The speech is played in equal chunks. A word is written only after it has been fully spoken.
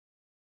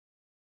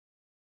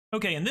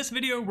Okay, in this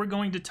video, we're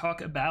going to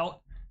talk about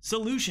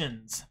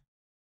solutions.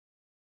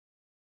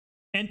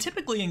 And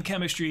typically in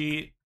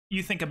chemistry,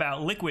 you think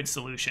about liquid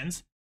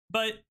solutions,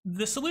 but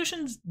the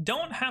solutions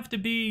don't have to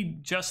be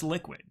just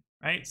liquid,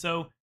 right?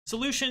 So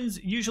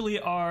solutions usually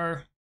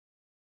are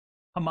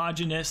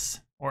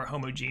homogeneous or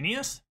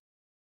homogeneous.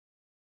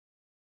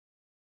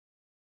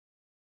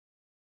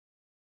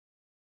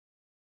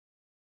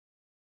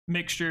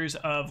 Mixtures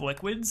of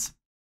liquids.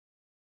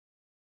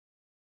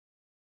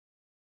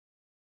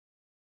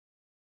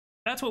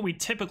 That's what we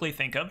typically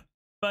think of,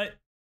 but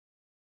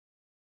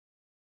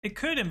it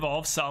could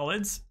involve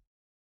solids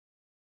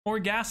or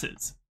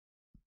gases.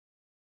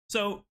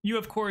 So you,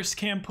 of course,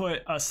 can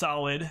put a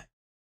solid,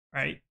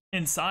 right,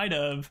 inside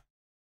of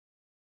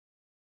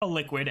a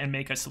liquid and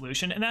make a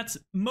solution, and that's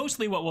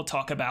mostly what we'll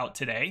talk about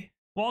today.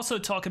 We'll also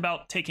talk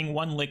about taking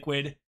one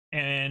liquid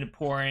and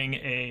pouring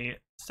a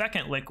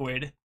second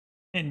liquid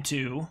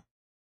into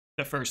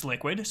the first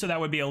liquid, so that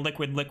would be a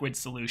liquid-liquid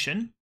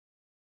solution.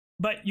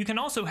 But you can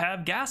also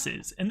have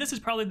gases, and this is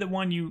probably the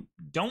one you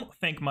don't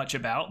think much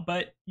about,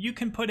 but you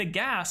can put a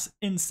gas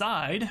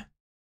inside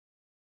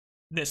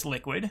this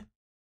liquid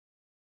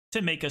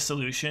to make a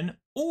solution,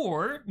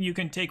 or you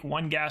can take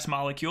one gas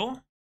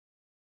molecule,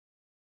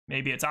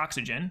 maybe it's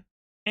oxygen,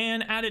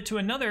 and add it to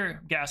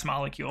another gas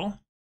molecule,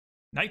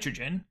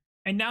 nitrogen,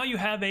 and now you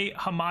have a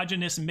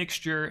homogeneous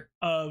mixture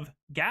of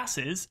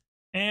gases,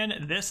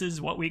 and this is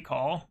what we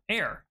call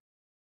air.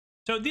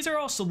 So these are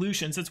all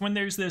solutions. It's when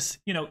there's this,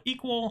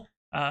 equal,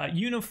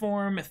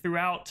 uniform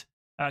throughout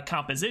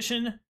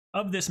composition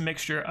of this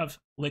mixture of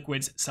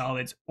liquids,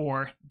 solids,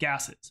 or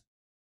gases.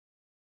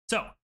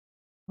 So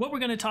what we're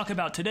going to talk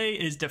about today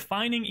is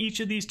defining each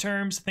of these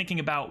terms, thinking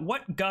about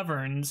what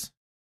governs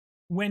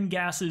when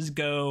gases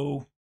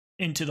go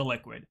into the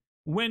liquid,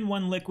 when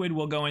one liquid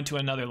will go into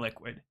another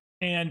liquid,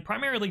 and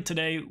primarily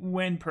today,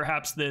 when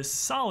perhaps this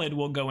solid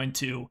will go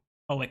into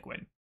a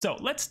liquid. So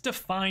let's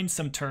define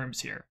some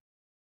terms here.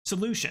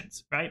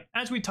 Solutions, right?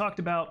 As we talked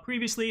about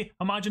previously,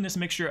 homogeneous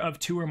mixture of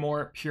two or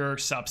more pure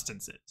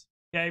substances.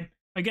 Okay,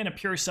 again, a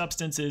pure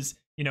substance is,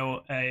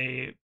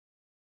 a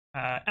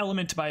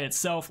element by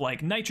itself,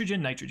 like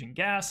nitrogen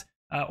gas,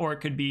 or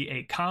it could be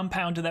a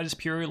compound that is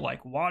pure,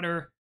 like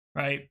water,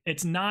 right?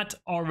 It's not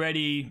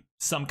already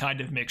some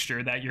kind of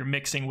mixture that you're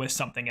mixing with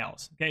something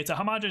else. Okay, it's a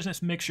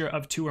homogeneous mixture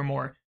of two or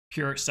more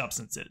pure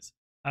substances.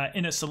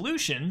 In a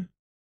solution,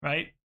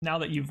 right? Now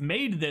that you've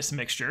made this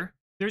mixture,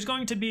 there's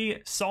going to be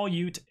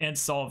solute and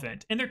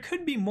solvent, and there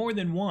could be more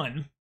than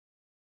one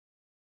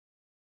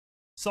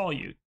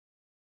solute.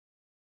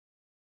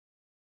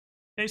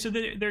 Okay, so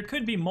there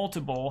could be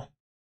multiple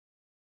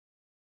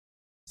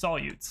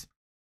solutes.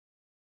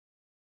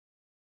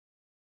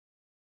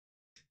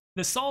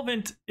 The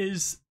solvent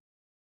is,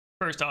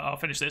 first I'll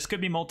finish this,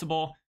 could be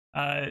multiple.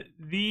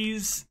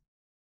 These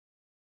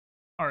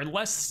are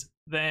less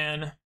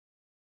than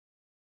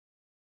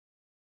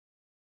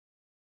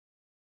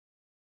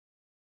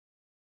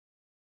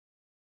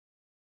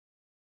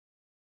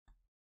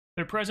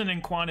they're present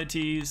in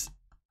quantities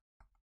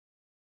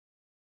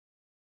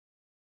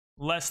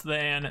less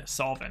than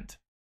solvent.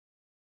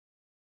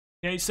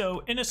 Okay,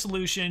 so in a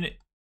solution,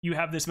 you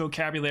have this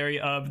vocabulary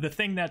of the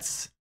thing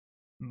that's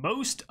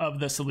most of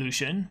the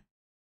solution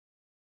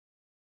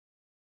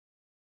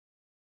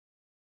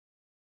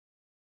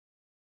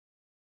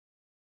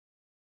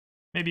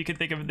maybe you could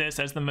think of this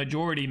as the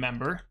majority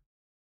member,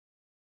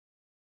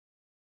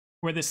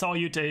 where the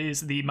solute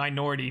is the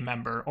minority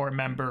member or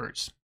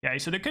members. Okay,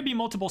 so there could be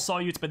multiple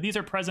solutes, but these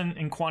are present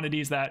in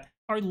quantities that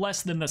are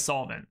less than the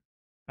solvent,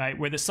 right?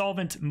 Where the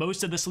solvent,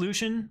 most of the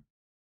solution,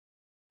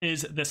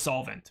 is the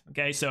solvent.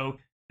 Okay, so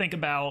think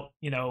about,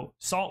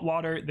 salt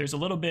water. There's a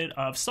little bit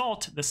of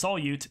salt, the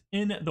solute,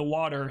 in the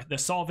water, the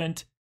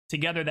solvent.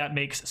 Together, that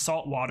makes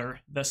salt water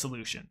the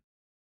solution.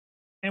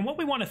 And what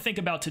we want to think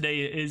about today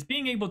is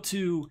being able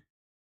to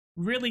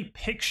really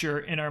picture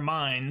in our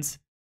minds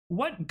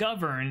what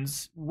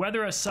governs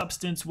whether a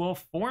substance will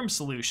form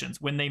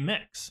solutions when they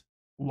mix.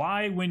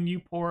 Why, when you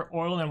pour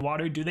oil and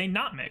water, do they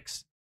not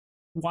mix?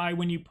 Why,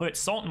 when you put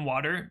salt and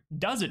water,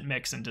 does it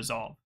mix and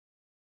dissolve?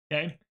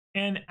 Okay,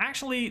 and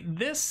actually,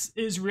 this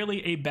is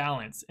really a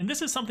balance. And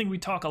this is something we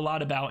talk a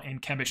lot about in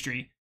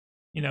chemistry,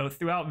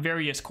 throughout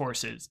various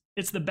courses.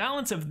 It's the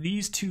balance of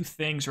these two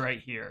things right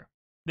here.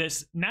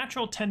 This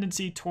natural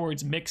tendency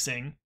towards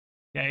mixing,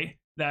 okay,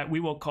 that we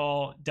will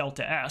call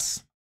delta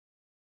S.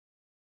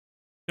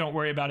 Don't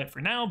worry about it for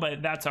now,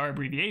 but that's our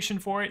abbreviation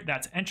for it.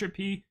 That's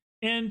entropy.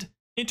 And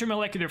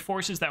intermolecular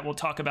forces that we'll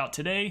talk about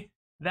today,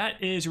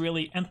 that is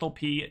really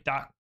enthalpy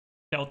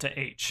delta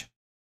H.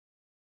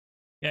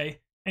 Okay,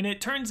 and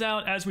it turns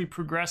out as we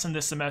progress in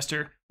this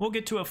semester, we'll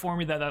get to a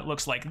formula that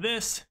looks like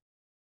this.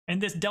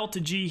 And this delta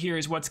G here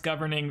is what's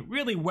governing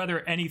really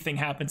whether anything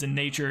happens in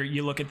nature.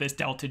 You look at this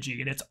delta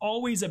G, and it's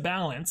always a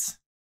balance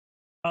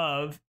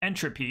of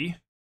entropy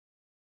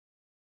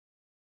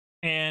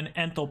and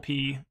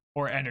enthalpy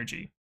or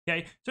energy.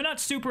 Okay, so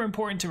not super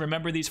important to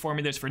remember these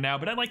formulas for now,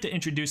 but I'd like to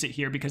introduce it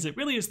here because it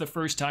really is the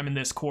first time in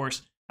this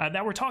course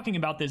that we're talking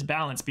about this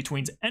balance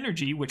between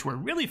energy, which we're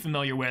really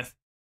familiar with,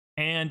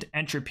 and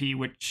entropy,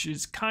 which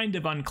is kind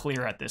of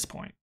unclear at this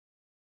point.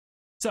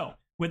 So,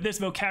 with this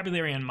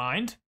vocabulary in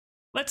mind,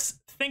 let's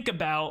think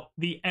about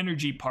the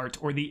energy part,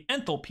 or the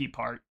enthalpy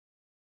part,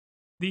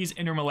 these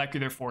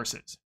intermolecular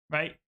forces,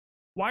 right?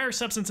 Why are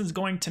substances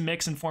going to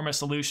mix and form a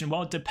solution?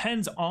 Well, it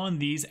depends on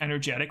these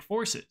energetic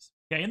forces.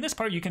 Okay, in this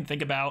part, you can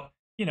think about,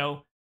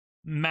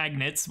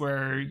 magnets,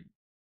 where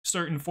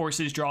certain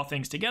forces draw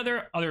things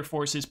together, other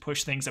forces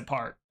push things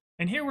apart.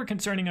 And here we're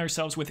concerning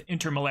ourselves with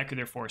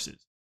intermolecular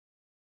forces.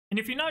 And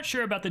if you're not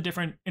sure about the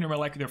different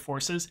intermolecular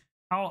forces,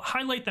 I'll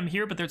highlight them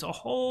here, but there's a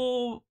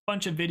whole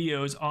bunch of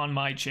videos on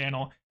my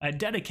channel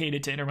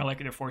dedicated to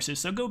intermolecular forces,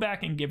 so go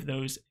back and give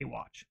those a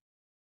watch.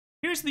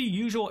 Here's the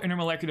usual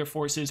intermolecular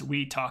forces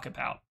we talk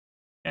about.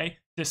 Okay,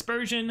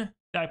 dispersion,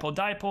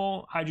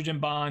 dipole-dipole, hydrogen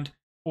bond,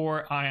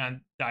 or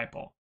ion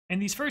dipole.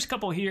 And these first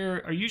couple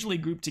here are usually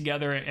grouped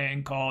together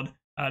and called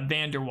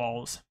van der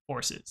Waals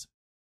forces.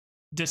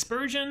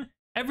 Dispersion,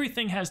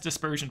 everything has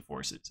dispersion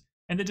forces.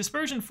 And the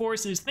dispersion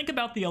forces, think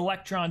about the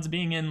electrons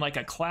being in like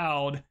a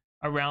cloud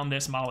around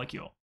this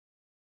molecule.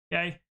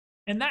 Okay?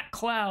 And that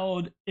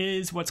cloud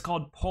is what's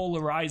called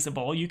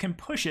polarizable. You can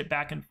push it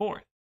back and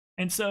forth.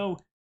 And so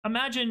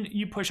imagine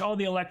you push all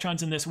the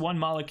electrons in this one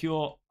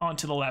molecule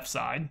onto the left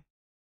side.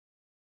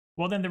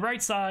 Well, then the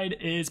right side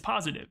is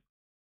positive.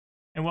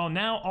 And well,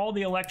 now all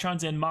the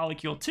electrons in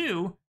molecule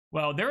 2,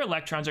 well, their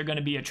electrons are going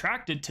to be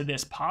attracted to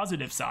this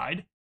positive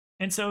side.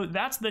 And so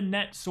that's the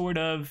net sort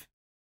of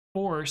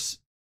force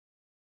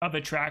of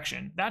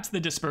attraction. That's the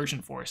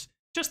dispersion force.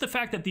 Just the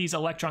fact that these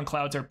electron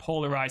clouds are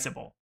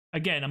polarizable.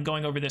 Again, I'm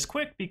going over this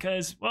quick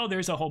because, well,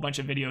 there's a whole bunch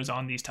of videos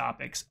on these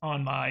topics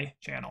on my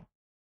channel.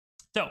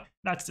 So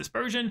that's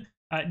dispersion.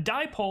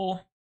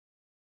 Dipole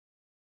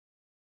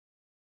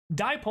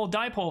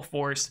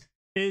force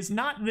is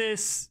not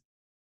this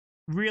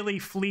really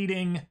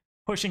fleeting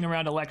pushing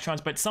around electrons,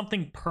 but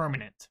something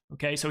permanent.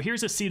 Okay, so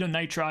here's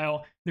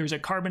acetonitrile. There's a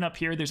carbon up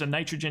here. There's a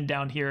nitrogen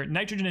down here.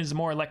 Nitrogen is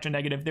more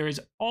electronegative. There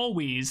is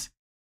always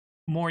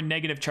more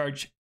negative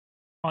charge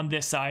on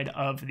this side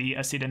of the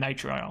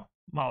acetonitrile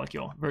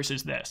molecule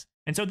versus this.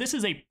 And so this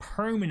is a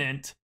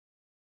permanent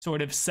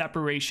sort of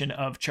separation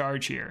of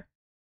charge here.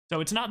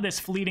 So it's not this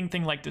fleeting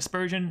thing like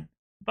dispersion,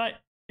 but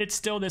it's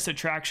still this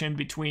attraction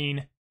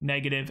between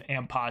negative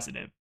and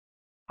positive.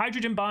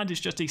 Hydrogen bond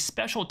is just a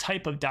special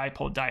type of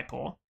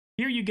dipole-dipole.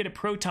 Here you get a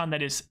proton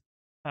that is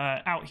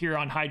out here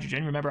on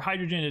hydrogen. Remember,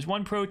 hydrogen is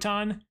one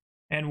proton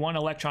and one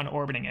electron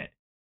orbiting it.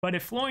 But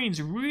if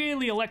fluorine's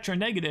really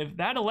electronegative,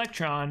 that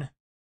electron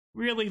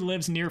really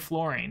lives near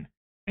fluorine.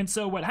 And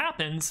so what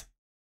happens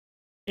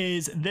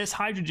is this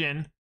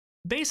hydrogen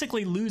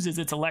basically loses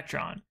its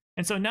electron.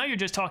 And so now you're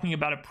just talking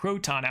about a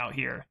proton out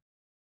here,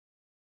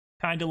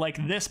 kind of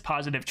like this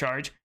positive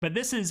charge, but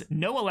this is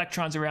no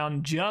electrons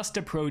around, just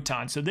a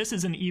proton. So this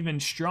is an even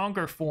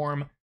stronger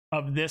form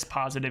of this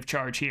positive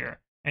charge here.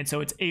 And so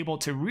it's able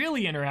to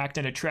really interact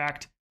and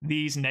attract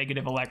these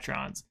negative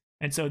electrons.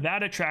 And so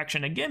that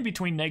attraction, again,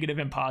 between negative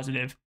and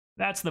positive,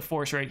 that's the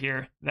force right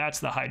here. That's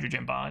the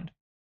hydrogen bond.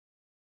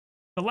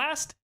 The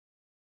last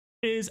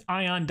is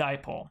ion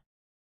dipole.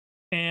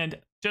 And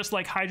just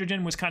like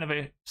hydrogen was kind of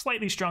a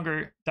slightly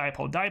stronger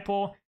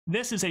dipole-dipole,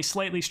 this is a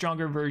slightly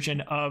stronger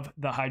version of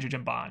the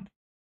hydrogen bond.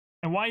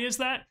 And why is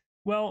that?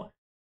 Well,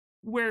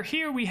 where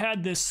here we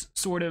had this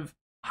sort of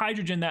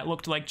hydrogen that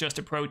looked like just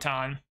a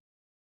proton,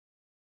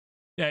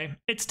 okay,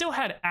 it still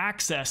had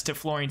access to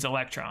fluorine's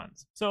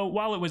electrons. So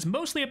while it was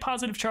mostly a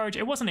positive charge,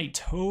 it wasn't a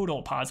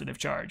total positive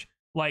charge,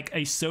 like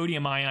a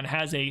sodium ion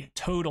has a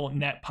total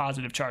net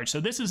positive charge. So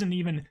this is an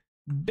even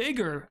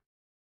bigger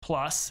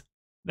plus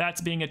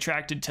that's being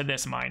attracted to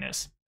this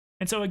minus.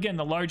 And so again,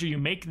 the larger you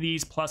make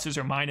these pluses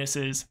or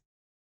minuses,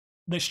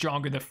 the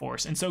stronger the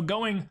force. And so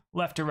going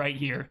left to right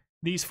here,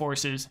 these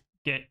forces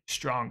get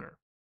stronger.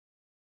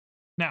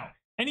 Now,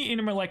 any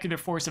intermolecular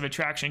force of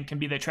attraction can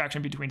be the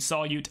attraction between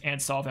solute and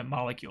solvent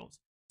molecules.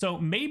 So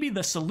maybe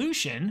the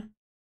solution,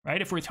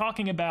 right, if we're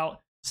talking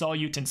about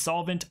solute and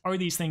solvent, are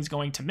these things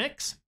going to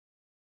mix?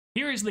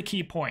 Here is the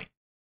key point.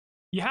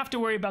 You have to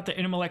worry about the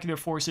intermolecular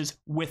forces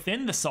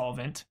within the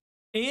solvent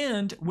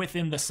and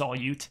within the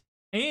solute,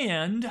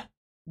 and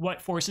what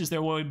forces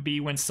there would be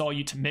when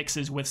solute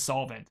mixes with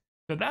solvent.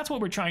 So that's what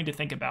we're trying to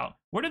think about.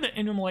 What are the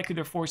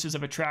intermolecular forces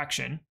of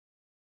attraction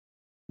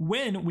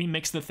when we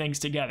mix the things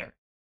together?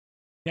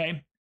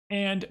 Okay,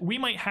 and we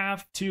might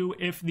have to,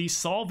 if the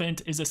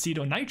solvent is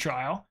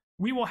acetonitrile,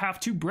 we will have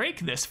to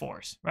break this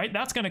force, right?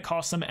 That's going to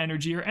cost some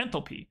energy or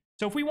enthalpy.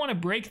 So if we want to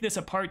break this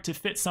apart to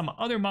fit some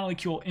other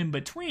molecule in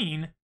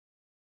between,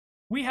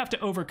 we have to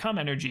overcome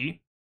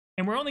energy.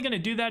 And we're only going to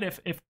do that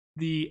if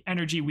the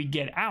energy we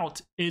get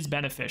out is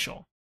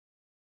beneficial.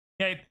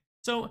 Okay,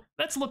 so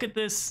let's look at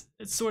this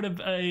at sort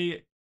of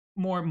a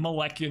more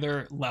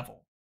molecular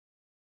level.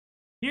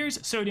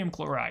 Here's sodium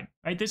chloride,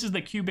 right? This is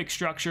the cubic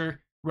structure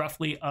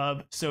roughly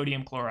of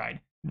sodium chloride.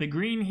 The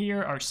green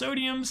here are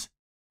sodiums,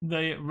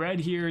 the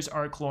red here's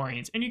are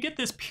chlorines. And you get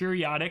this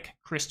periodic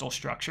crystal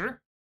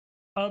structure.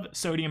 of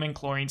sodium and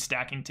chlorine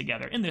stacking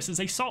together. And this is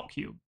a salt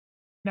cube.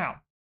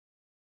 Now,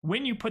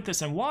 when you put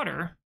this in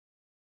water,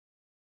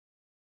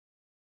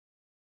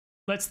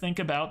 let's think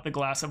about the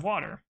glass of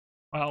water.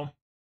 Well,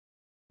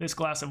 this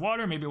glass of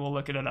water, maybe we'll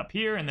look at it up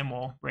here and then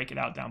we'll break it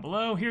out down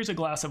below. Here's a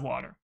glass of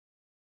water.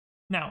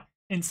 Now,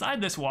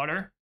 inside this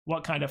water,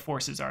 what kind of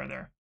forces are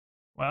there?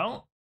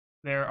 Well,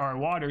 there are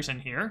waters in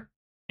here,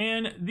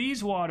 and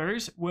these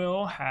waters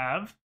will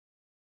have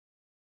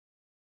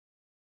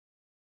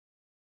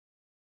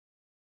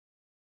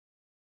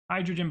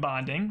hydrogen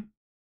bonding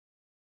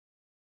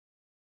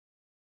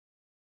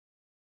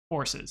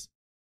forces.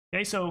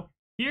 Okay, so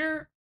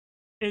here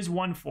is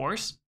one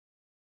force.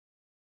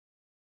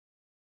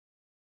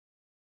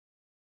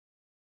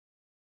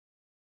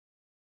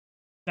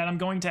 That I'm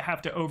going to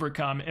have to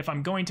overcome if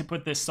I'm going to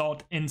put this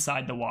salt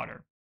inside the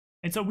water.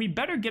 And so we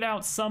better get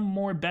out some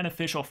more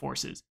beneficial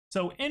forces.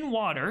 So in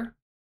water,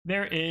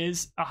 there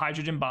is a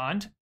hydrogen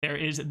bond. There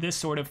is this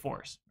sort of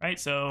force, right?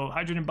 So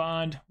hydrogen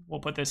bond, we'll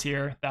put this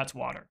here, that's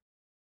water.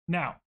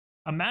 Now,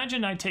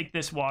 imagine I take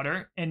this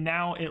water and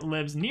now it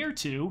lives near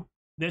to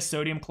this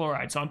sodium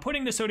chloride. So I'm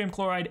putting the sodium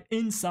chloride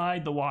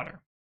inside the water.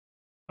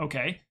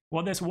 Okay,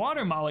 well this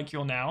water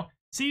molecule now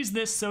sees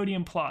this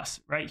sodium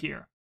plus right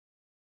here.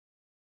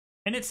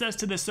 And it says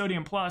to the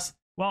sodium plus,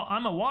 well,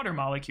 I'm a water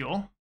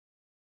molecule.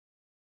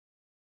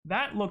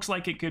 That looks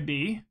like it could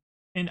be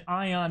an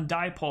ion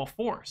dipole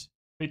force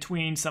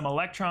between some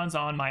electrons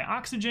on my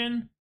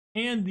oxygen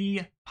and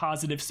the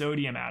positive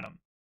sodium atom,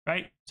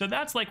 right? So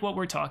that's like what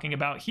we're talking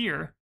about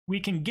here. We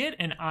can get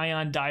an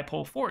ion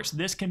dipole force.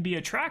 This can be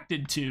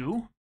attracted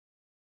to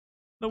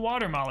the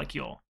water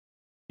molecule.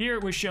 Here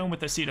it was shown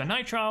with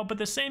acetonitrile, but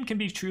the same can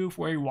be true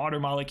for a water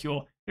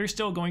molecule. There's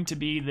still going to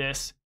be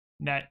this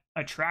net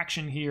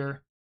attraction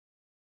here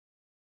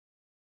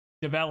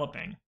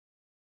developing,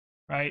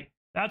 right?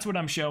 That's what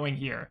I'm showing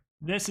here.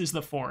 This is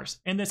the force.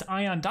 And this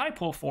ion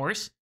dipole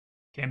force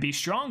can be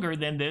stronger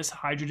than this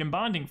hydrogen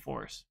bonding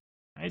force,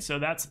 right? So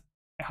that's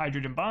a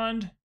hydrogen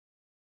bond,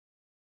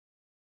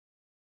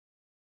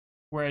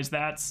 whereas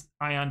that's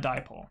ion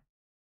dipole.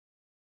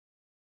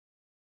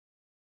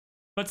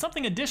 But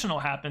something additional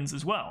happens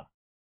as well.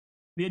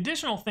 The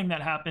additional thing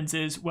that happens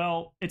is,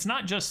 well, it's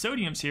not just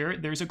sodiums here,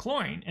 there's a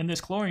chlorine, and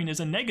this chlorine is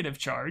a negative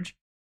charge,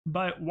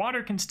 but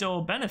water can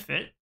still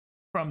benefit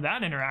from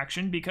that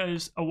interaction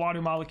because a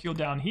water molecule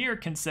down here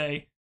can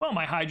say, well,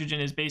 my hydrogen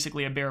is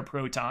basically a bare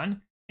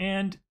proton,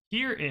 and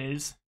here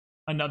is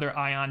another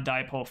ion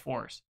dipole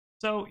force.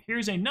 So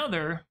here's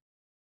another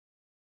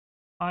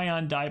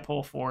ion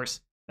dipole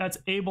force that's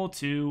able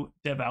to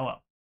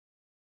develop.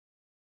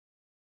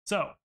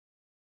 So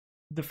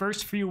the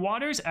first few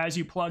waters, as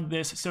you plug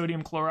this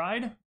sodium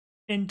chloride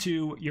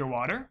into your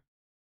water,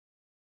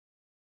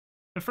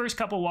 the first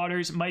couple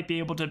waters might be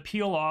able to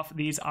peel off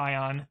these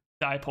ion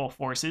dipole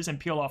forces and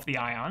peel off the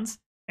ions.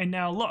 And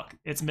now look,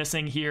 it's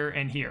missing here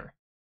and here.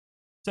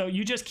 So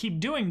you just keep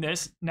doing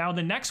this. Now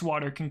the next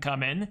water can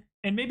come in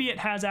and maybe it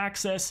has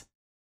access,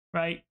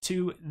 right,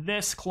 to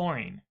this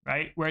chlorine,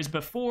 right? Whereas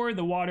before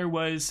the water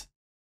was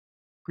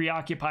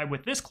preoccupied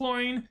with this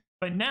chlorine,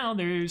 but now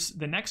there's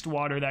the next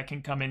water that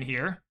can come in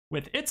here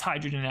with its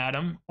hydrogen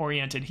atom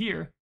oriented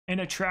here and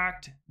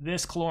attract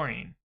this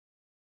chlorine.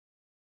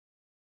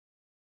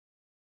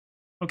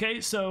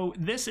 Okay, so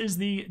this is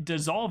the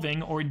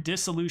dissolving or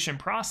dissolution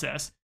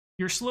process.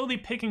 You're slowly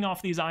picking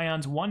off these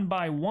ions one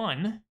by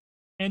one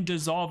and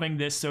dissolving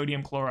this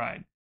sodium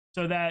chloride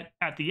so that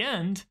at the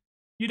end,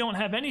 you don't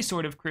have any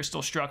sort of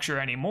crystal structure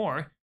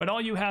anymore, but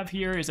all you have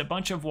here is a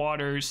bunch of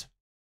waters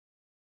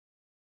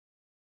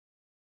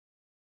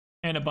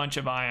and a bunch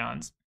of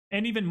ions.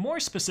 And even more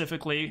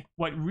specifically,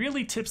 what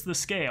really tips the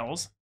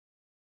scales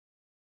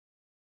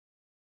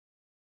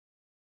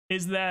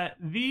is that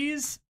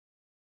these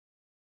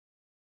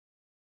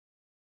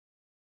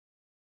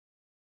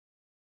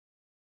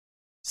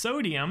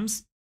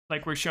sodiums,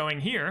 like we're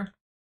showing here,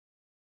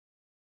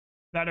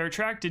 that are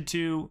attracted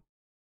to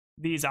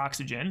these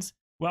oxygens,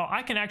 well,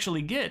 I can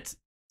actually get,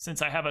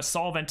 since I have a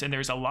solvent and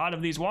there's a lot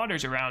of these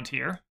waters around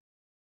here,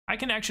 I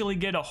can actually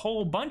get a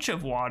whole bunch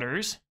of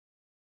waters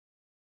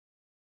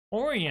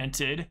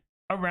oriented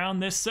around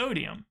this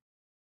sodium.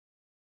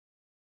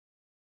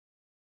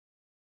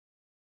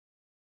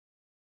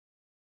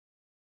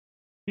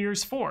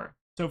 Here's 4.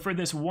 So for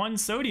this one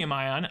sodium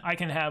ion, I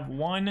can have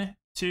 1,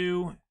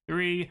 2,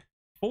 3,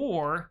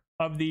 4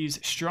 of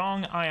these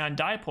strong ion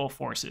dipole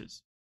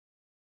forces.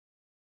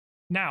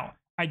 Now,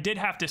 I did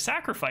have to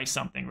sacrifice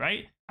something,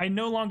 right? I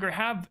no longer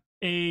have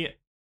a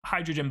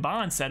hydrogen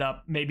bond set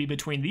up maybe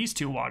between these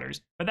two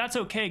waters, but that's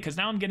okay because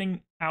now I'm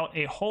getting out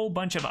a whole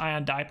bunch of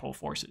ion dipole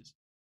forces.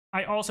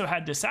 I also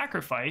had to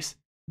sacrifice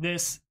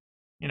this,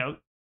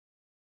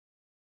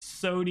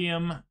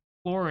 sodium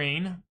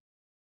chlorine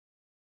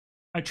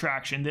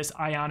attraction, this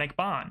ionic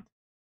bond.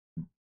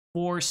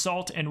 For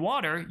salt and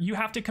water, you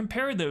have to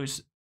compare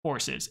those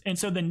forces. And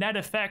so the net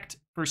effect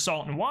for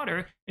salt and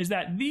water is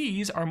that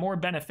these are more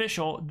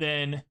beneficial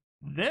than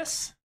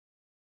this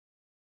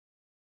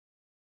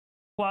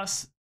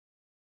plus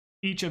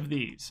each of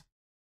these.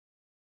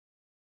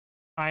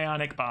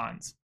 ionic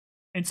bonds.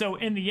 And so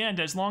in the end,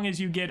 as long as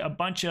you get a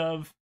bunch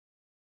of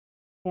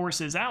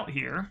forces out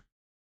here,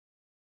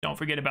 don't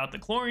forget about the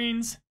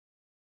chlorines,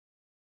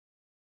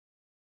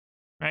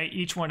 right?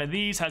 Each one of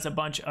these has a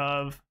bunch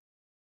of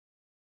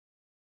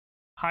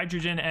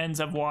hydrogen ends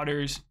of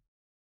waters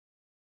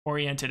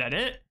oriented at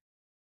it.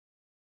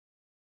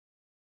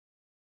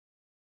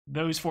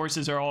 Those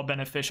forces are all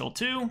beneficial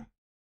too.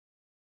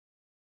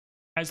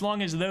 As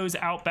long as those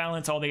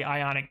outbalance all the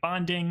ionic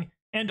bonding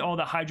and all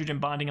the hydrogen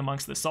bonding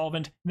amongst the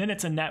solvent, then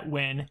it's a net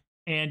win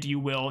and you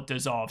will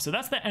dissolve. So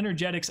that's the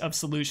energetics of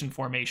solution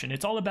formation.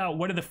 It's all about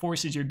what are the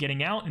forces you're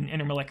getting out in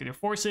intermolecular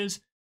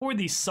forces for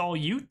the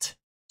solute,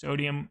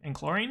 sodium and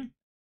chlorine,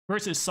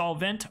 versus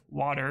solvent,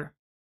 water,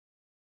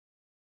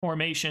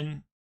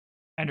 formation,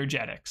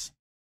 energetics.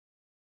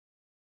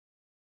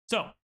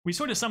 So we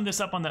sort of summed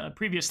this up on the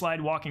previous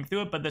slide walking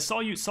through it, but the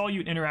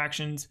solute-solute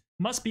interactions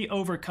must be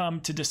overcome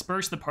to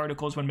disperse the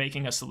particles when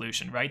making a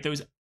solution, right?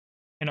 Those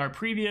in our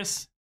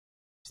previous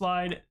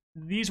slide,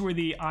 these were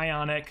the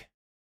ionic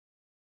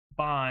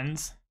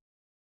bonds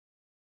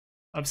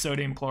of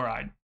sodium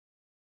chloride.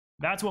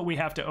 That's what we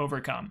have to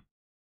overcome.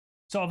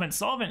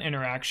 Solvent-solvent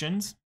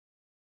interactions,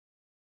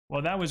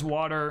 well, that was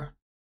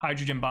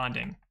water-hydrogen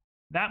bonding.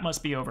 That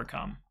must be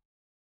overcome.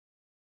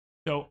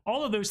 So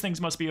all of those things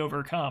must be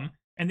overcome,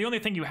 and the only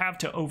thing you have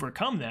to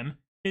overcome them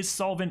is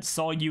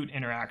solvent-solute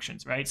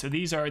interactions, right? So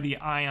these are the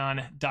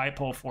ion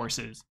dipole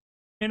forces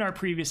in our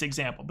previous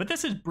example, but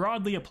this is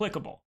broadly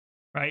applicable,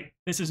 right?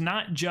 This is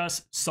not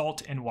just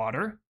salt and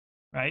water,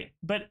 right?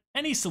 But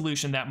any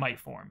solution that might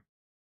form.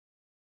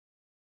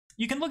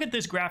 You can look at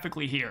this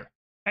graphically here,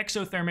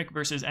 exothermic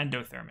versus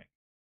endothermic,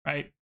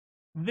 right?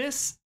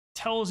 This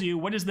tells you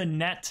what is the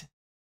net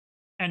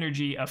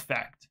energy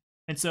effect.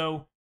 And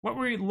so what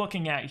we're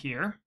looking at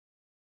here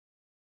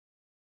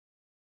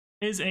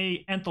is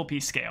a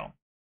enthalpy scale,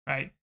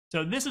 right?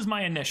 So this is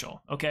my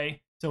initial,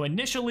 okay? So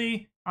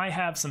initially I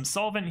have some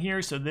solvent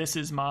here, so this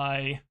is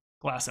my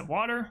glass of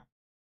water,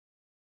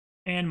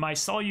 and my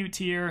solute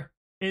here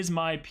is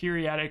my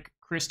periodic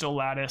crystal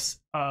lattice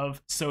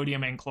of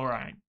sodium and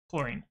chlorine.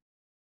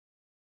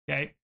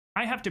 Okay,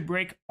 I have to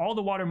break all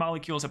the water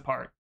molecules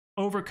apart,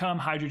 overcome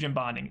hydrogen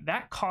bonding.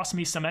 That costs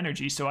me some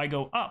energy, so I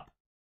go up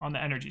on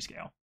the energy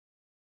scale.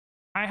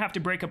 I have to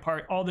break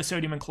apart all the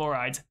sodium and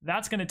chlorides.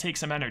 That's going to take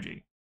some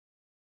energy.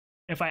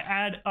 If I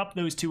add up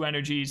those two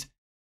energies,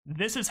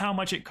 this is how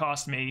much it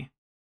cost me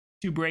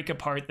to break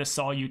apart the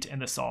solute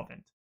and the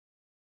solvent.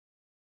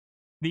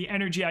 The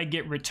energy I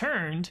get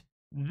returned,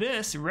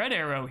 this red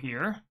arrow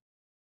here,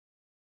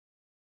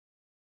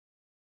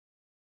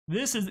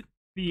 this is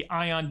the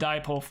ion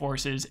dipole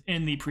forces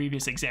in the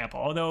previous example.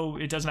 Although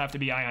it doesn't have to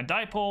be ion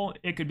dipole,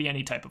 it could be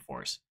any type of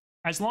force.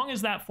 As long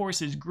as that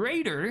force is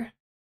greater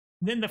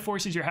than the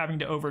forces you're having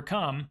to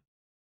overcome,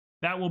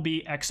 that will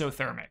be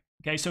exothermic.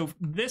 Okay, so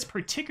this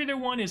particular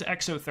one is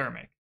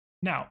exothermic.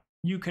 Now,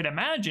 you could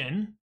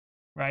imagine,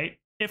 right,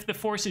 if the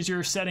forces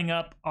you're setting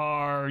up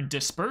are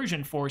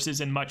dispersion forces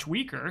and much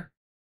weaker,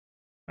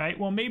 right,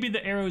 well, maybe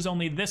the arrow is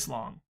only this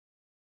long.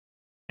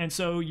 And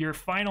so your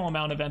final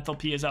amount of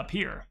enthalpy is up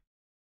here.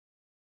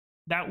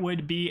 That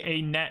would be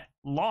a net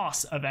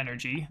loss of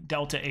energy.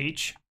 Delta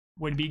H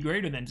would be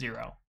greater than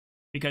 0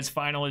 because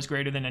final is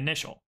greater than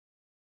initial,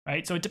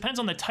 right? So it depends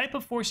on the type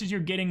of forces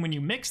you're getting when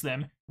you mix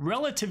them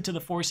relative to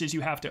the forces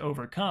you have to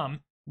overcome,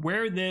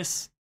 where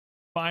this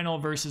final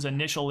versus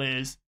initial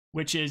is,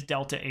 which is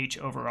delta H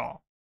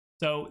overall.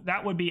 So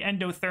that would be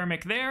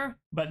endothermic there,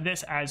 but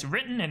this as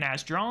written and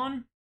as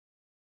drawn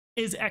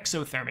is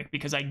exothermic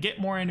because I get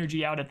more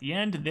energy out at the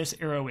end. This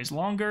arrow is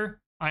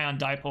longer. Ion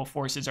dipole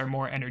forces are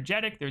more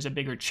energetic. There's a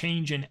bigger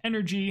change in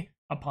energy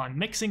upon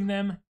mixing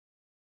them.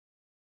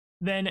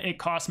 Then it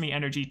costs me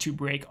energy to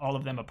break all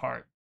of them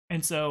apart.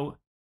 And so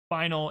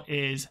final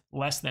is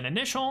less than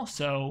initial.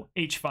 So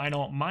H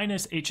final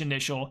minus H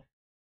initial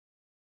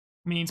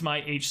means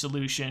my H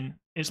solution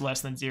is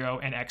less than 0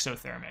 and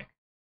exothermic.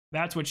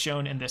 That's what's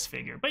shown in this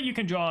figure. But you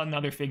can draw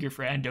another figure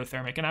for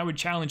endothermic, and I would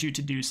challenge you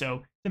to do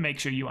so to make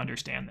sure you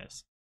understand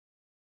this.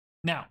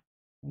 Now,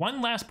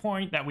 one last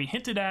point that we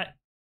hinted at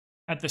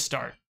the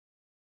start.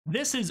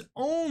 This is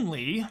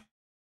only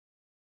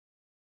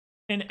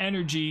an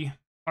energy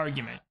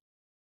argument.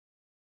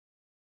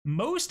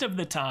 Most of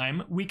the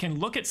time, we can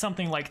look at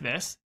something like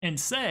this and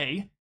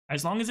say,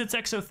 as long as it's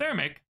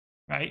exothermic,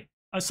 right,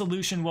 a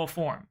solution will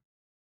form.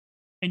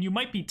 And you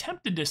might be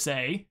tempted to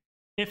say,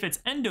 if it's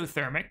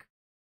endothermic,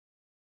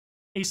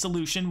 a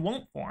solution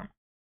won't form.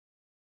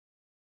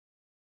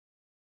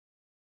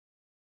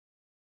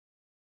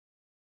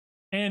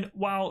 And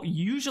while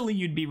usually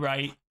you'd be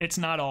right, it's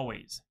not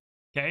always,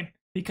 okay?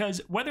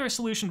 Because whether a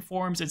solution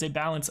forms is a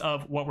balance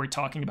of what we're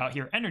talking about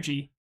here,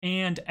 energy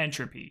and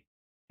entropy.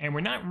 And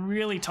we're not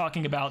really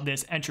talking about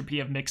this entropy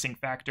of mixing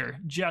factor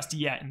just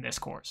yet in this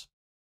course.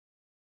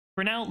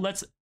 For now,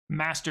 let's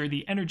master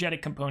the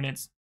energetic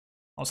components,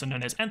 also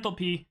known as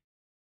enthalpy,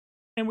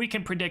 and we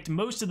can predict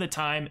most of the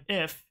time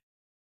if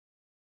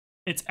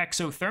it's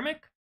exothermic,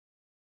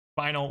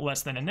 final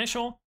less than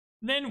initial,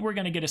 then we're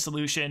going to get a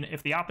solution.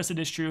 If the opposite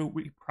is true,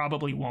 we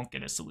probably won't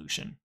get a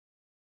solution.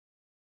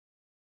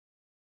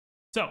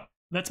 So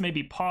let's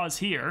maybe pause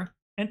here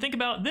and think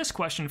about this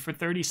question for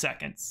 30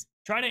 seconds.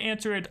 Try to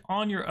answer it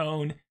on your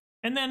own,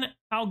 and then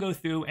I'll go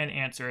through and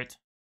answer it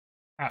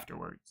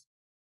afterwards.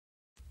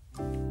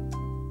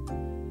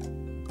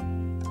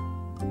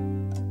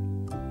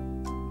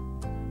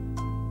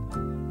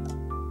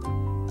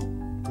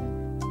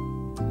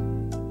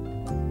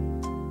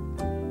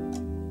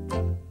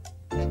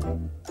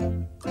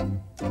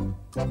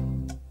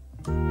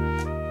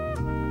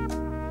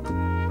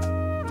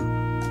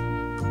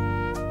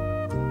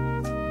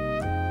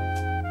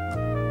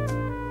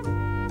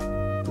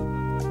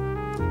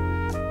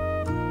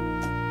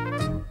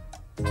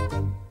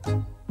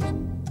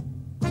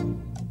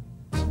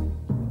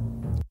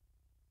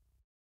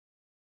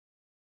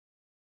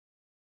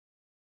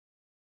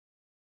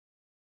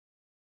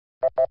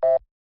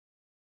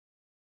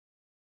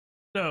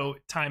 So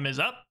time is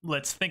up.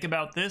 Let's think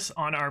about this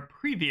on our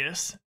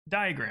previous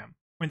diagram.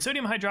 When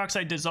sodium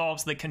hydroxide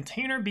dissolves, the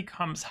container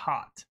becomes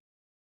hot.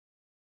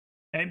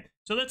 Okay,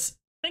 so let's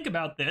think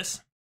about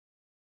this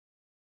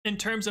in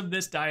terms of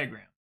this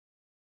diagram,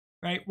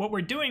 right? What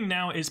we're doing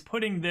now is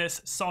putting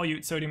this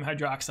solute sodium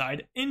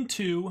hydroxide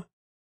into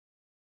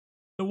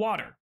the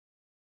water,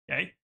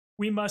 okay?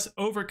 We must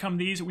overcome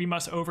these, we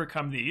must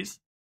overcome these.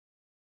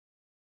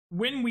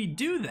 When we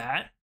do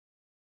that,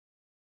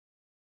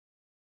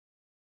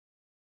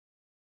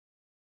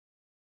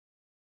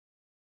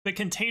 the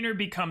container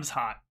becomes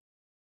hot.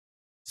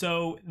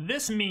 So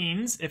this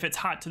means, if it's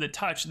hot to the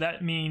touch,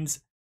 that means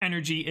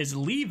energy is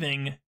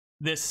leaving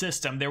this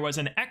system. There was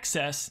an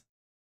excess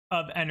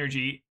of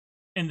energy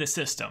in the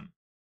system,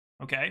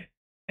 okay?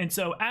 And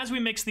so as we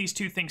mix these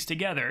two things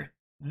together,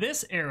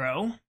 this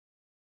arrow,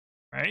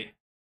 right,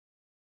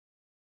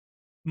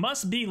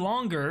 must be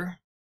longer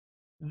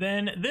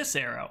than this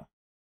arrow.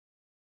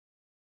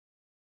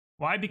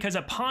 Why? Because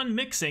upon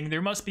mixing,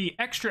 there must be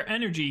extra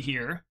energy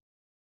here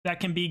that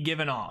can be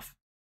given off,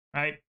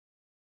 right?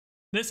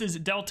 This is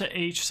delta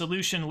H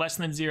solution less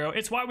than 0.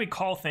 It's why we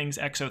call things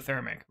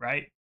exothermic,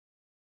 right?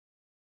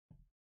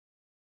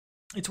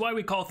 It's why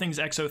we call things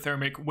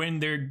exothermic when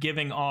they're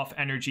giving off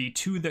energy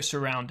to the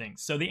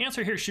surroundings. So the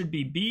answer here should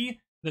be B.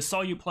 The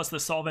solute plus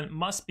the solvent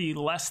must be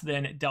less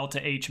than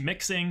delta H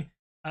mixing.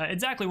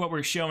 Exactly what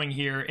we're showing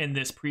here in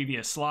this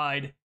previous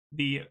slide.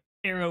 The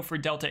arrow for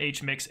delta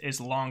H mix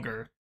is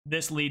longer.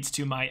 This leads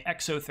to my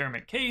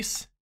exothermic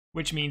case,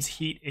 which means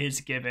heat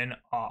is given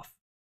off.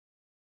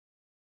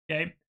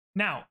 Okay,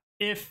 now,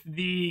 if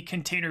the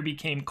container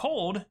became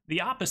cold,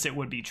 the opposite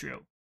would be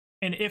true.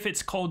 And if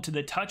it's cold to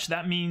the touch,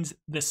 that means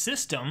the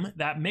system,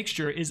 that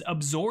mixture, is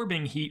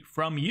absorbing heat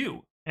from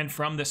you and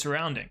from the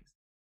surroundings.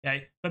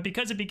 Okay, but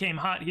because it became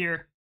hot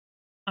here,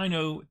 I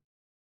know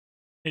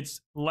it's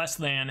less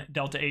than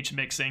delta H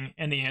mixing,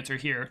 and the answer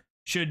here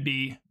should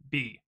be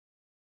B.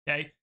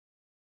 Okay,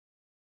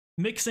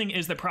 mixing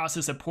is the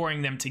process of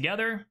pouring them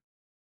together.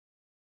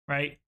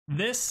 Right?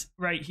 This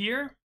right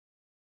here,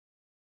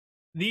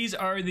 these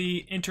are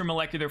the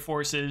intermolecular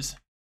forces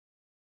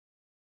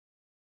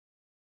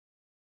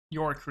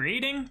you're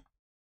creating.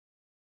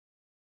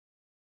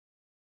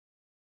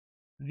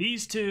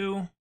 These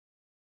two,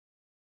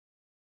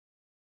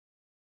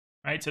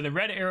 right? So the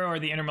red arrow are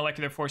the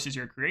intermolecular forces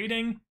you're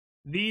creating.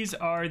 These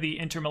are the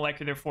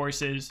intermolecular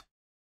forces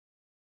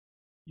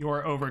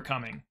you're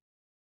overcoming.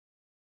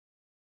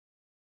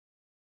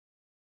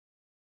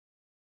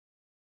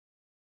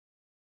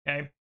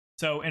 Okay,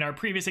 so in our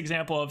previous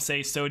example of,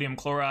 say, sodium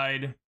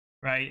chloride,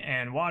 right,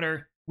 and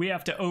water, we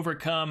have to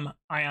overcome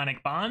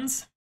ionic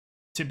bonds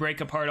to break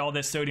apart all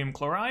this sodium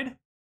chloride.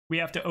 We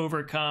have to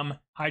overcome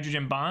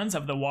hydrogen bonds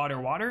of the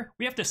water-water.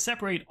 We have to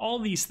separate all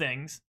these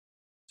things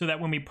so that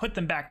when we put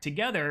them back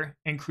together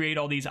and create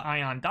all these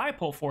ion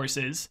dipole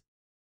forces,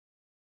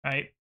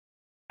 right,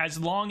 as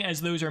long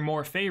as those are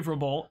more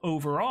favorable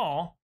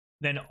overall,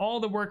 then all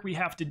the work we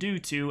have to do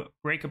to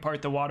break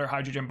apart the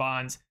water-hydrogen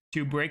bonds,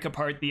 to break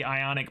apart the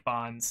ionic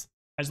bonds,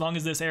 as long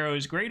as this arrow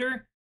is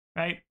greater,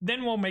 right,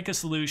 then we'll make a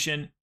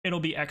solution. It'll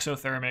be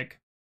exothermic.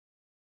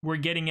 We're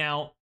getting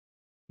out,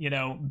 you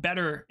know,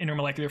 better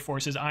intermolecular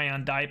forces,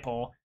 ion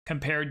dipole,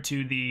 compared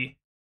to the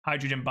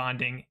hydrogen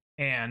bonding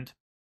and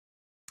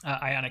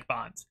ionic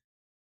bonds.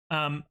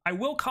 I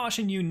will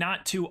caution you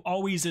not to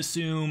always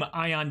assume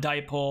ion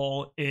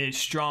dipole is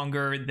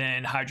stronger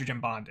than hydrogen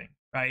bonding.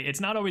 Right?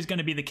 It's not always going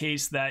to be the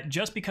case that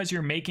just because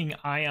you're making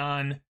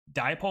ion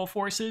dipole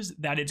forces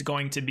that it's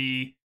going to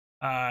be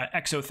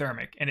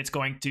exothermic and it's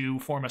going to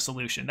form a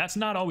solution. That's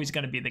not always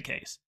going to be the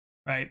case,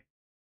 right?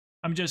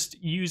 I'm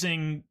just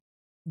using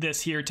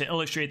this here to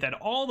illustrate that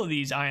all of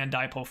these ion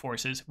dipole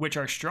forces, which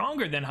are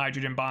stronger than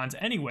hydrogen bonds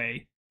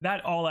anyway,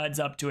 that all adds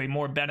up to a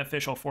more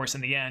beneficial force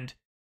in the end.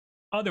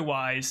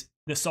 Otherwise,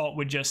 the salt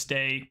would just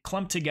stay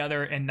clumped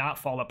together and not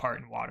fall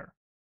apart in water.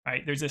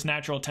 Right? There's this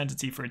natural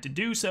tendency for it to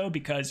do so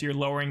because you're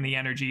lowering the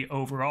energy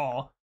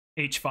overall,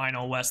 H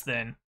final less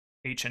than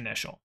H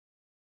initial.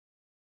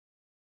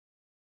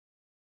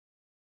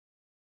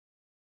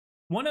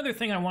 one other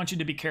thing I want you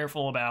to be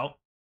careful about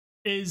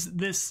is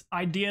this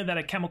idea that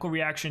a chemical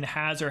reaction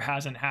has or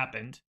hasn't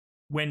happened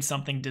when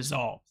something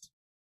dissolves.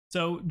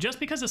 So just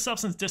because a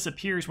substance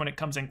disappears when it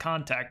comes in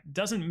contact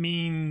doesn't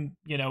mean,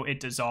 it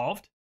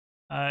dissolved.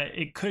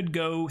 It could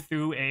go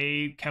through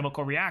a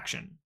chemical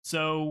reaction.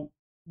 So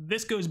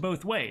this goes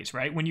both ways,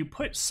 right? When you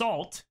put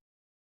salt,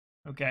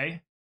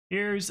 okay,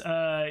 here's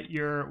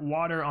your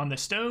water on the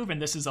stove,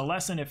 and this is a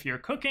lesson if you're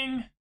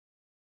cooking.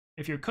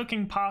 If you're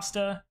cooking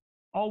pasta,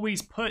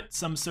 always put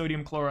some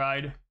sodium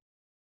chloride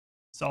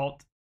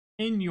salt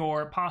in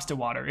your pasta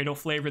water. It'll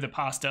flavor the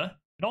pasta.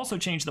 It also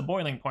changes the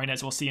boiling point,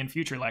 as we'll see in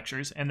future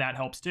lectures, and that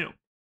helps too.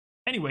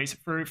 Anyways,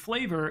 for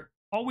flavor,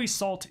 always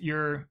salt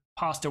your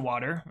pasta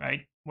water,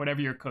 right?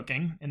 Whatever you're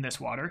cooking in this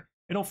water,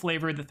 it'll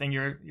flavor the thing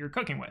you're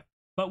cooking with.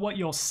 But what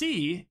you'll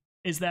see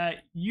is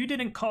that you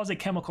didn't cause a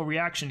chemical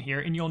reaction here,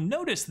 and you'll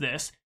notice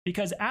this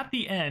because at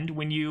the end,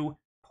 when you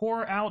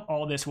pour out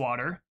all this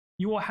water,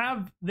 you will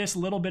have this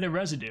little bit of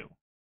residue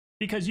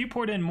because you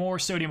poured in more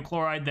sodium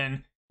chloride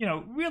than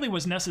really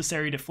was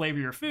necessary to flavor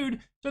your food.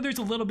 So there's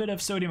a little bit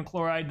of sodium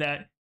chloride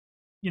that,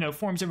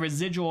 forms a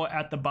residual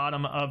at the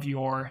bottom of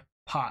your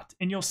pot.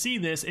 And you'll see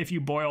this if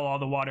you boil all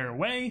the water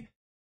away,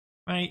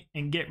 right?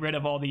 And get rid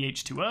of all the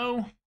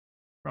H2O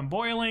from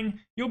boiling,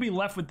 you'll be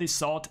left with this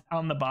salt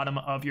on the bottom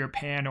of your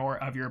pan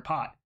or of your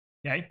pot,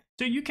 okay?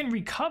 So you can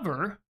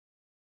recover,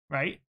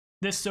 right,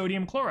 this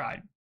sodium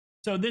chloride.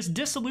 So this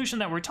dissolution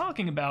that we're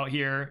talking about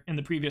here in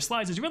the previous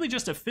slides is really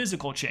just a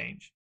physical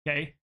change,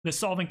 okay? The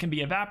solvent can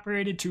be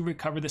evaporated to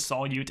recover the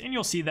solute, and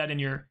you'll see that in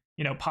your,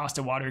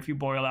 pasta water if you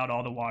boil out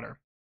all the water.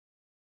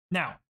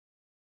 Now,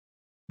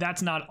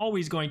 that's not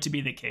always going to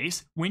be the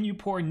case. When you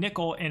pour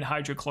nickel in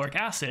hydrochloric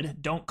acid,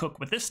 don't cook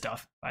with this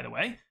stuff, by the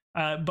way,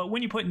 but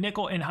when you put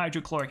nickel in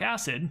hydrochloric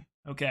acid,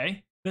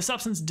 okay, the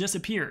substance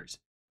disappears.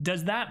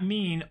 Does that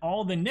mean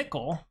all the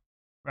nickel,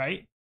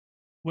 right,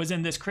 was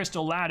in this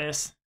crystal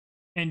lattice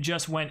and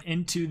just went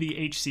into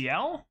the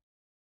HCl?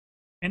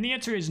 And the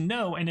answer is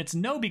no, and it's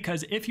no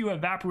because if you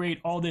evaporate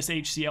all this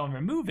HCl and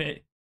remove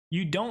it,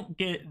 you don't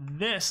get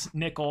this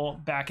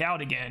nickel back out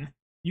again.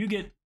 You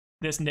get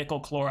this nickel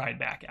chloride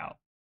back out.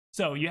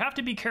 So you have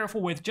to be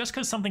careful with just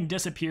because something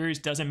disappears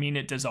doesn't mean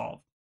it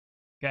dissolved,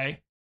 okay?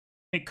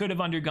 It could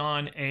have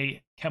undergone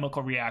a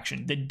chemical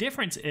reaction. The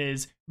difference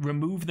is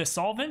remove the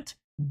solvent.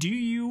 Do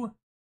you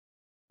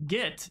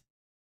get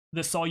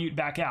the solute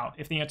back out?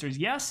 If the answer is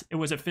yes, it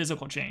was a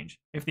physical change.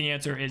 If the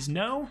answer is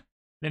no,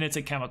 then it's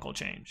a chemical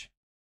change.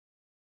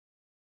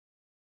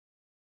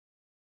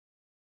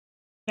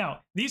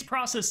 Now, these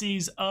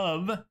processes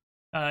of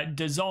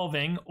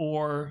dissolving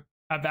or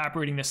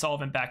evaporating the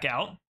solvent back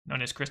out,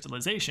 known as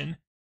crystallization,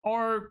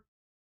 are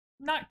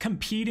not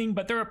competing,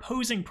 but they're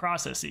opposing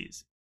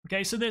processes.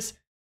 Okay, so this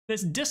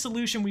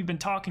dissolution we've been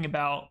talking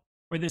about,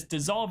 or this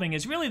dissolving,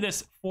 is really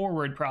this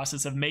forward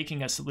process of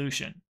making a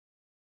solution.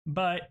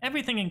 But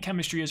everything in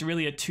chemistry is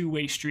really a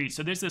two-way street.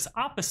 So there's this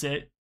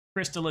opposite,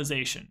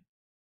 crystallization,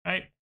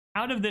 right?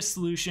 Out of this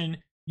solution,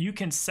 you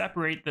can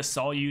separate the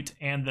solute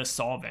and the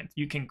solvent.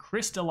 You can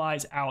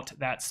crystallize out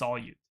that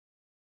solute.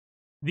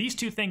 These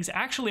two things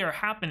actually are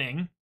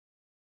happening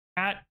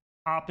at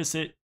at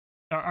the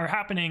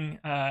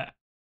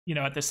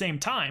same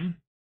time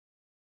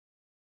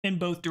in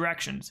both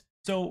directions.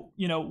 So,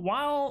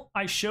 while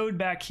I showed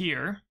back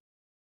here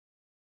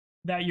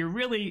that you're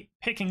really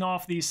picking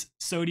off these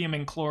sodium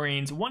and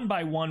chlorines one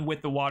by one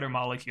with the water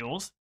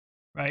molecules,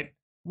 right?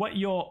 What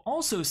you'll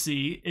also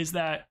see is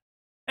that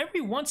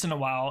every once in a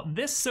while,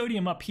 this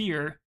sodium up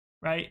here,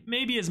 right,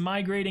 maybe is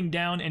migrating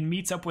down and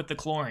meets up with the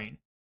chlorine.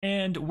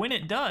 And when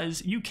it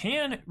does, you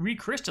can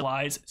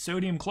recrystallize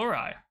sodium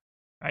chloride,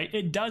 right?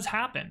 It does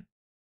happen,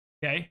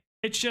 okay?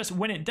 It's just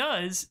when it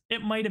does,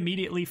 it might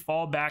immediately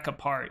fall back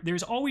apart.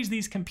 There's always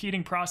these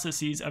competing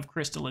processes of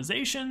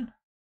crystallization,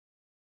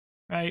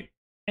 right?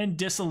 And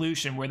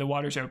dissolution, where the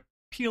waters are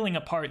peeling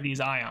apart these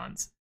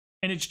ions.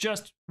 And it's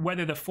just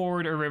whether the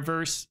forward or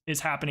reverse is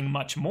happening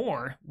much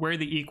more, where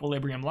the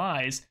equilibrium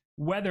lies,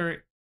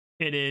 whether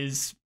it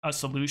is a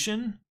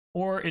solution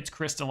or it's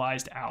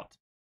crystallized out.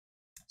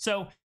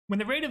 So when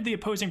the rate of the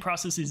opposing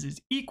processes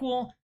is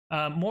equal,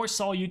 more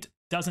solute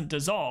doesn't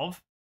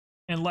dissolve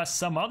unless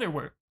some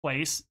other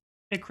place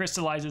it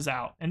crystallizes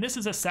out. And this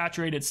is a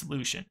saturated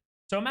solution.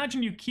 So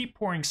imagine you keep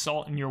pouring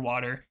salt in your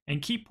water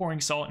and keep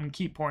pouring salt and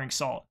keep pouring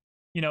salt.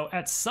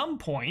 At some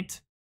point,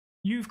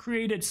 you've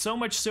created so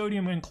much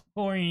sodium and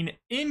chlorine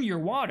in your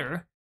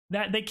water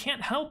that they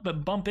can't help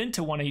but bump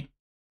into one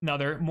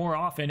another more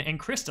often and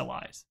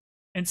crystallize.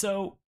 And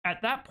so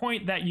at that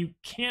point that you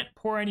can't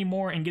pour any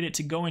more and get it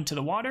to go into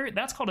the water,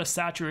 that's called a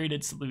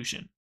saturated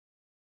solution.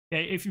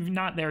 Okay, if you're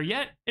not there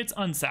yet, it's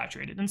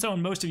unsaturated. And so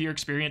in most of your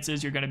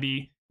experiences, you're going to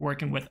be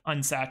working with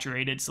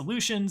unsaturated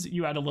solutions.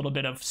 You add a little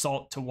bit of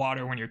salt to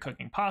water when you're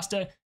cooking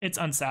pasta, it's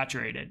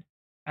unsaturated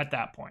at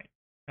that point,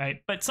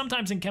 right? But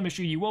sometimes in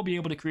chemistry, you will be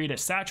able to create a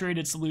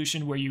saturated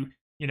solution where you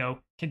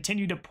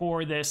continue to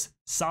pour this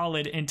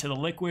solid into the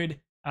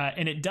liquid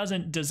and it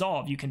doesn't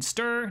dissolve. You can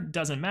stir,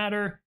 doesn't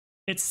matter.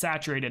 It's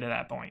saturated at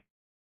that point.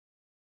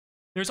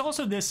 There's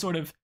also this sort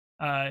of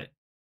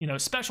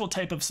special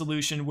type of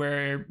solution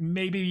where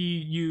maybe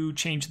you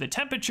change the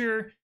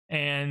temperature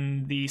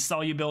and the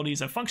solubility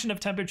is a function of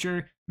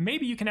temperature.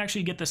 Maybe you can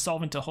actually get the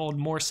solvent to hold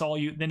more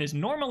solute than is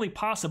normally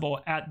possible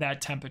at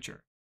that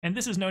temperature. And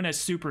this is known as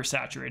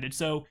supersaturated.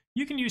 So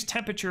you can use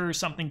temperature or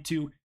something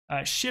to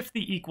shift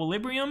the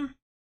equilibrium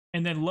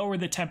and then lower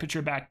the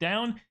temperature back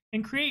down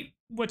and create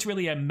what's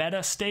really a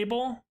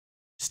metastable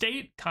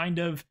state. Kind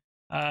of,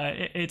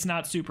 it's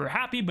not super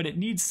happy, but it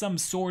needs some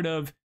sort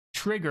of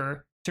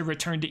trigger to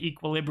return to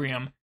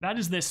equilibrium. That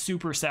is this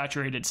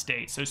supersaturated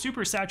state. So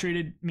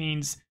supersaturated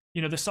means,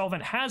 the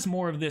solvent has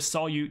more of this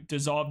solute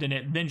dissolved in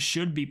it than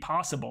should be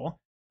possible.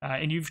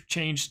 And you've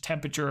changed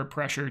temperature or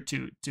pressure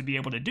to be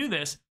able to do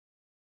this.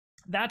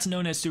 That's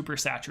known as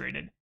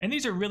supersaturated. And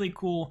these are really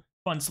cool,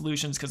 fun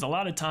solutions because a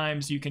lot of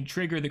times you can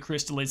trigger the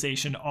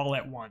crystallization all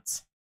at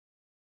once.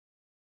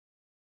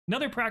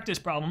 Another practice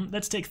problem,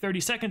 let's take 30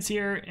 seconds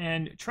here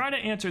and try to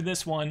answer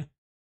this one.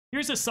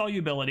 Here's a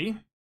solubility,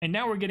 and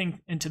now we're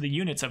getting into the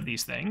units of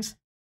these things.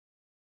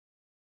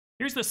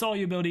 Here's the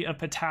solubility of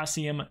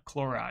potassium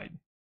chloride.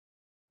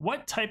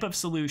 What type of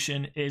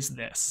solution is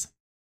this?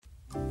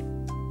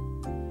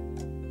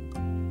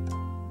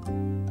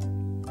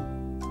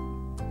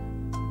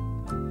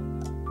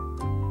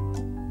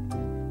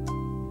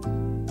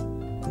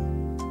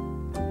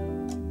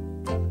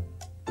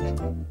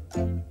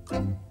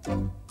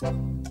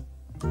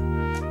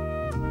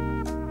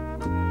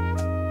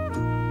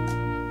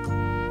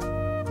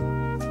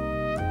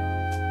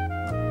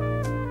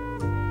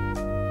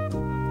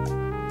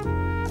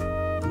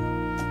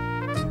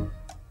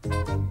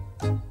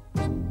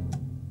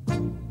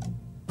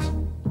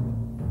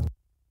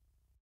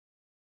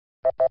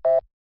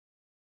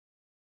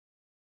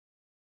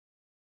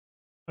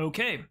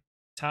 Okay,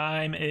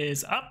 time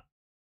is up.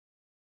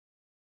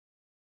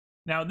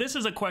 Now, this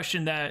is a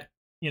question that,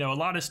 a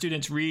lot of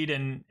students read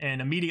and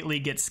immediately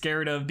get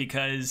scared of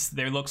because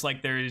there looks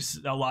like there's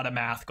a lot of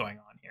math going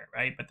on here,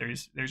 right? But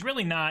there's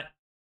really not.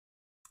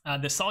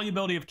 The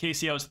solubility of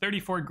KCl is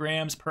 34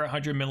 grams per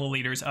 100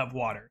 milliliters of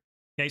water.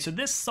 Okay, so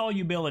this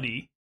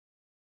solubility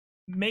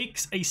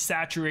makes a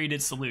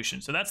saturated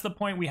solution. So that's the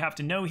point we have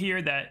to know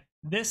here, that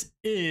this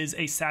is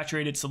a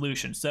saturated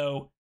solution.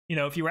 So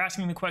if you were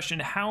asking the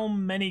question, how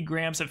many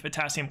grams of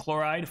potassium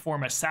chloride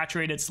form a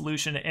saturated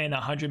solution in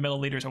 100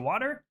 milliliters of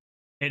water?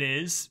 It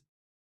is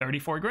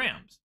 34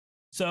 grams.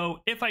 So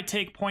if I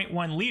take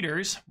 0.1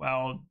 liters,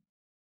 well,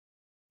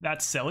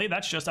 that's silly.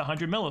 That's just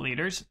 100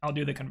 milliliters. I'll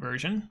do the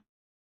conversion.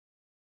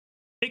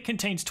 It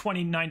contains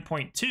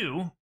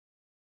 29.2.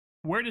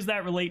 Where does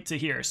that relate to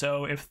here?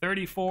 So if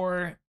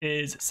 34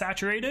 is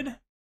saturated,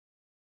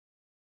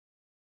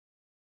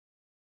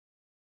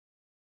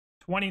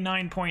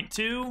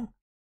 29.2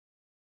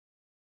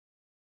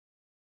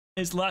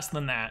 is less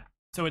than that,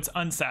 so it's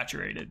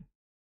unsaturated.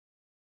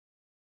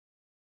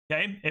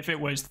 Okay, if it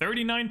was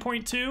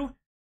 39.2,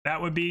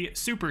 that would be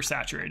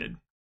supersaturated.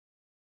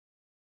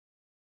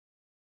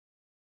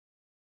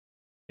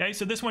 Okay,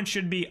 so this one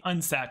should be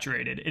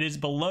unsaturated. It is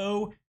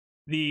below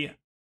the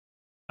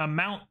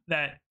amount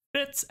that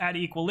fits at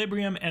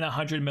equilibrium in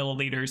 100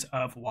 milliliters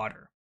of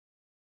water.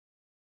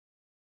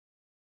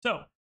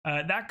 So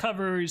that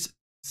covers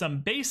some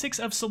basics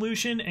of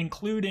solution,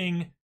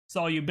 including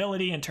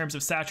solubility in terms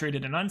of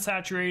saturated and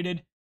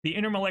unsaturated, the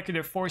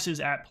intermolecular forces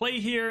at play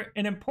here,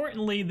 and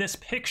importantly, this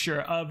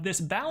picture of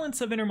this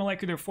balance of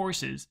intermolecular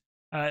forces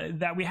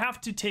that we have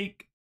to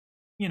take,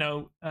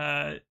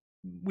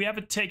 we have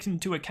to take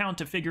into account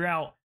to figure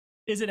out,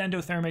 is it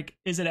endothermic,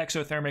 is it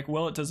exothermic,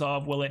 will it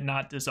dissolve, will it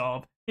not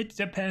dissolve? It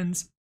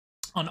depends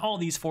on all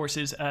these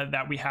forces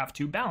that we have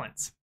to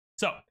balance.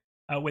 So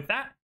with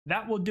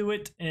that will do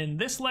it in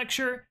this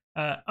lecture.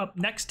 Up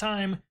next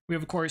time, we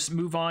of course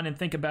move on and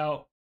think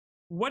about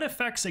what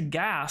affects a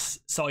gas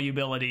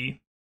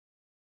solubility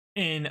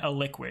in a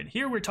liquid.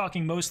 Here we're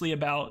talking mostly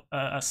about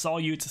a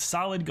solute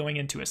solid going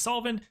into a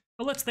solvent,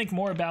 but let's think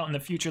more about in the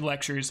future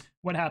lectures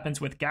what happens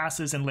with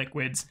gases and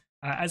liquids,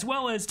 as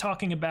well as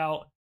talking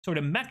about sort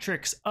of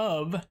metrics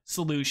of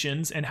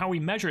solutions and how we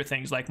measure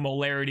things like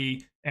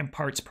molarity and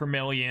parts per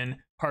million,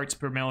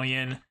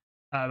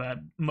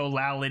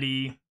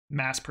 molality,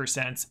 mass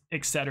percents,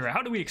 etc.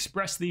 How do we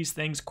express these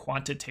things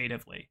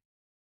quantitatively?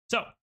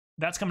 So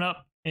that's coming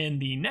up in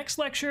the next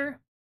lecture.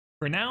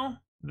 For now,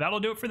 that'll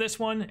do it for this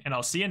one, and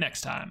I'll see you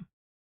next time.